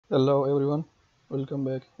Hello everyone, welcome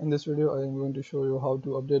back. In this video I am going to show you how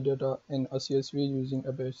to update data in a CSV using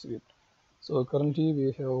a bash script. So currently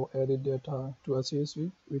we have added data to a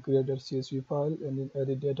CSV. We created a CSV file and then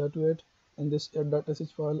added data to it in this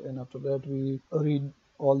add.sh file, and after that we read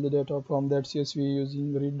all the data from that CSV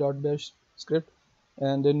using read.bash script,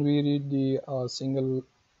 and then we read the single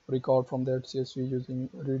record from that CSV using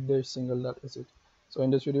read-single.sh. So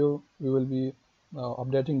in this video we will be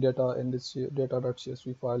updating data in this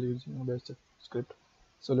data.csv file using a bash script.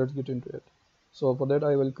 So let's get into it. So for that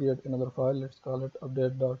I will create another file. Let's call it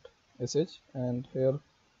update.sh, and here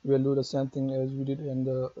we will do the same thing as we did in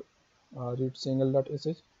the read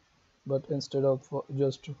single.sh, but instead of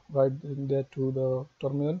just writing that to the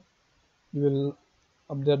terminal, we will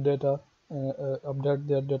update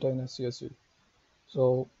that data in a CSV.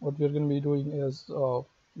 So what we are going to be doing is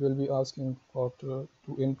we will be asking for to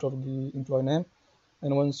enter the employee name,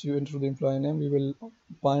 and once you enter the employee name we will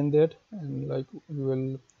find that, and like we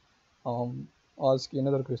will ask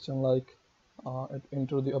another question like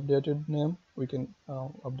enter the updated name. We can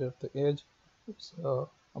update the age. Let's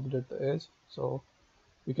update the age. So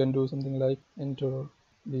we can do something like enter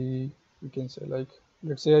the, we can say like,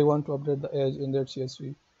 let's say I want to update the age in that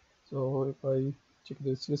CSV. So if I check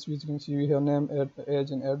the CSV, you can see we have name, age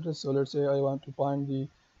and address. So let's say I want to find the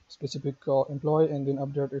specific employee and then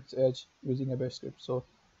update its age using a bash script. So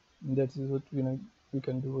that is what we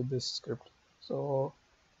can do with this script. So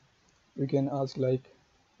we can ask like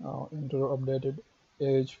enter updated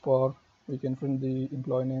age for, we can print the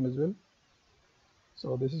employee name as well.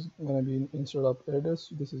 So this is going to be, instead of address,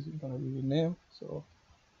 this is going to be name. So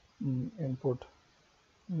input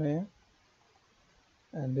name,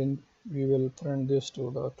 and then we will print this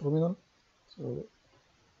to the terminal. So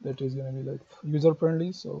that is going to be like user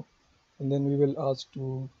friendly. So and then we will ask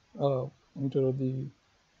to enter the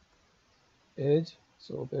age.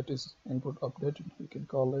 So that is input updated. We can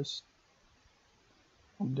call this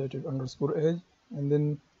updated underscore age, and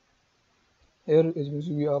then here as you can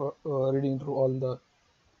see we are reading through all the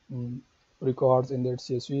records in that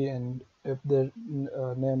CSV, and if the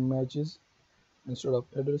name matches instead of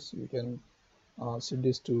address, we can set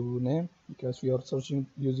this to name because we are searching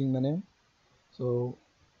using the name. So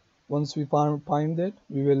once we find that,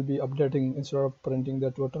 we will be updating, instead of printing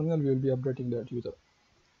that to a terminal, we will be updating that user.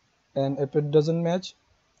 And if it doesn't match,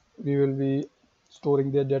 we will be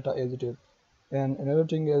storing their data as it is. And another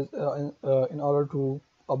thing is in order to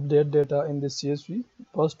update data in this CSV,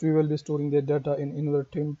 first we will be storing the data in another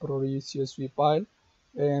temporary CSV file,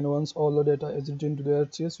 and once all the data is written to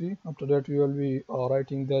that CSV, after that we will be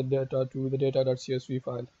writing that data to the data.csv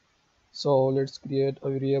file. So let's create a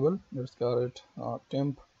variable. Let's call it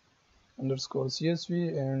temp underscore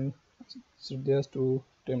CSV and set this to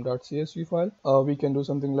temp.csv file. We can do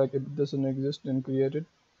something like, if it doesn't exist, then create it.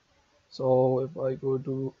 So if I go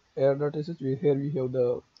to air.sh, here we have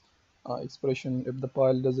the expression, if the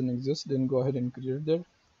file doesn't exist, then go ahead and create that.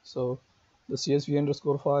 So the CSV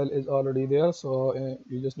underscore file is already there, so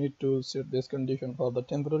you just need to set this condition for the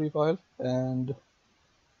temporary file and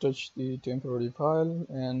touch the temporary file,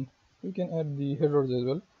 and we can add the headers as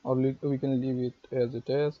well, or we can leave it as it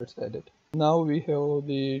is. Let's add it. Now we have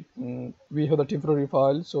the temporary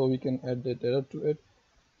file, so we can add the data to it.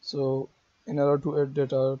 So in order to add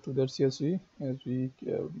data to that CSV, as we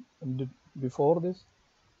did before this,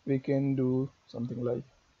 we can do something like,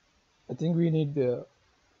 I think we need the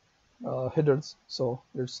headers, so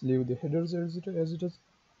let's leave the headers as it is,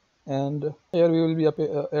 and here we will be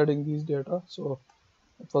adding these data. So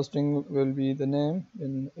first thing will be the name,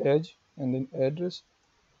 then age, and then address.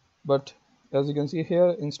 But as you can see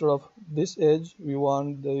here, instead of this age, we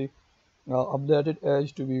want the updated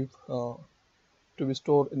age to be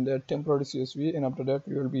stored in that temporary CSV, and after that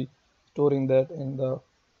we will be storing that in the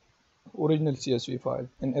original CSV file.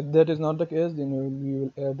 And if that is not the case, then we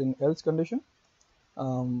will add an else condition,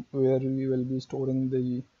 where we will be storing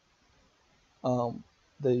the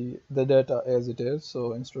data as it is.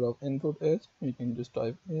 So instead of input age, we can just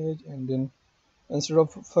type age, and then instead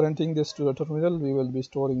of printing this to the terminal, we will be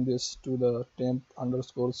storing this to the temp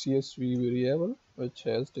underscore CSV variable, which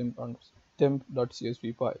has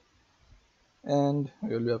temp.csv file. And we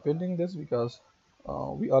will be appending this because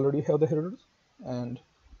we already have the headers, and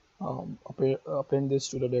append this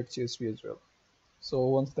to the .csv as well. So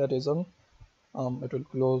once that is done, it will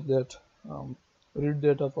close that read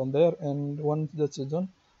data from there, and once that is done,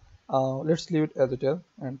 let's leave it as it is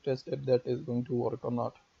and test if that is going to work or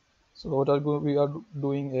not. So what we are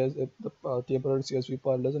doing is, if the temporary CSV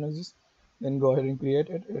file doesn't exist, then go ahead and create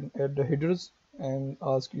it and add the headers and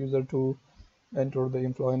ask user to enter the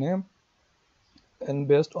employee name, and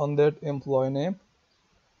based on that employee name,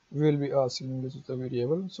 we will be asking, this is the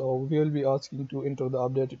variable, so we will be asking to enter the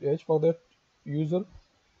updated age for that user.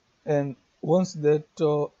 And once that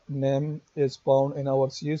name is found in our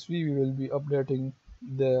CSV, we will be updating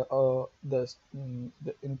the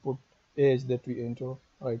input age that we enter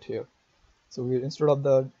right here. So we, instead of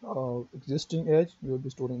the existing age, we will be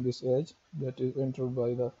storing this age that is entered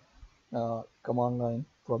by the command line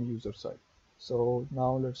from user side. So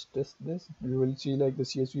now let's test this. We will see like the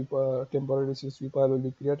CSV temporary CSV file will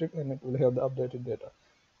be created and it will have the updated data.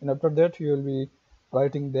 And after that, you will be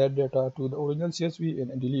writing that data to the original CSV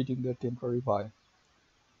and deleting the temporary file.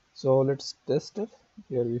 So let's test it.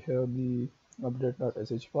 Here we have the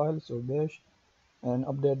update.sh file. So dash and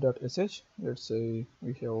update.sh. Let's say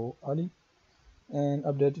we have Ali and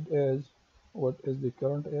updated age. What is the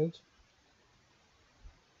current age?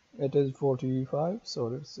 It is 45. So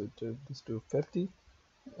let's set this to 50.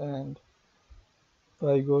 And if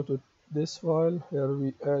I go to this file, here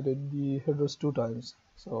we added the headers 2 times.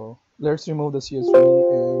 So let's remove the CSV,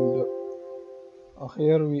 and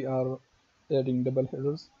here we are adding double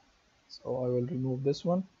headers. So I will remove this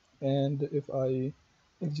one, and if I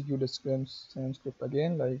execute the same script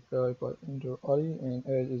again, like if I enter RE and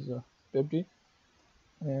age is 50,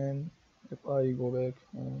 and if I go back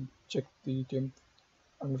and check the temp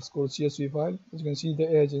underscore CSV file, as you can see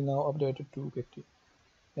the age is now updated to 50,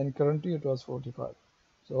 and currently it was 45.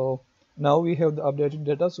 So now we have the updated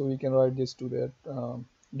data, so we can write this to that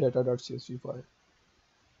data.csv file.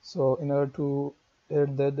 So in order to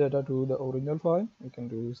add that data to the original file, we can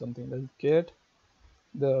do something like get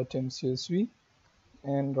the temp CSV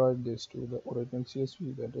and write this to the original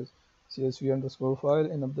CSV, that is CSV underscore file,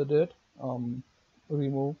 and after that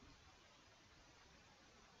remove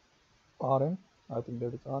rm. I think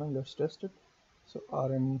that is rm. Let's test it. So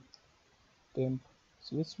rm temp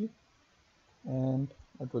CSV, and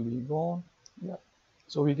it will be gone. Yeah,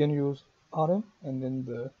 so we can use rm and then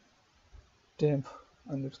the temp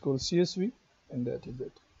underscore CSV, and that is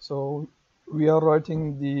it. So we are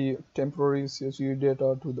writing the temporary CSV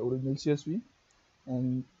data to the original CSV,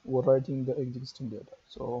 and we're writing the existing data.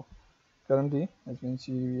 So currently, as you can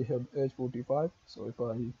see, we have age 45. So if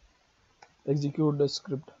I execute the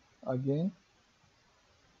script again,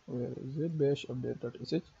 where is it? Bash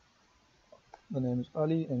update.sh. The name is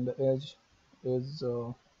Ali and the age is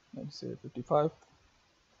let's say 55.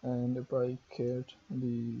 And if I create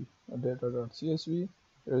the data.csv,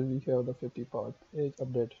 here we have the 55 age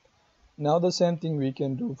updated. Now the same thing we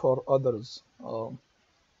can do for others.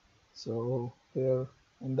 So here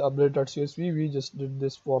in the update.csv, we just did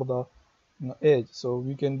this for the age. So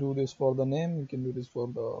we can do this for the name. We can do this for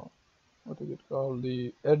the, what is it called,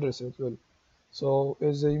 the address as well. So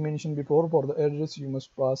as I mentioned before, for the address you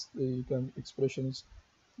must pass the kind of expressions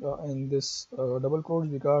in this double quotes,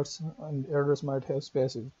 because and address might have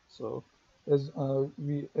spaces. So as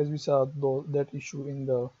we saw that issue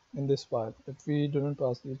in this file, if we don't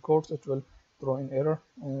pass these quotes, it will throw in error,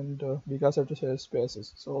 and because it has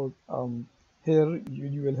spaces. So here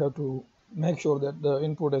you will have to make sure that the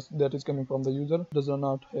input that is coming from the user does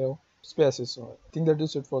not have spaces. So I think that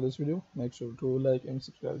is it for this video. Make sure to like and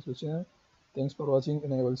subscribe to the channel. Thanks for watching,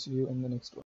 and I will see you in the next one.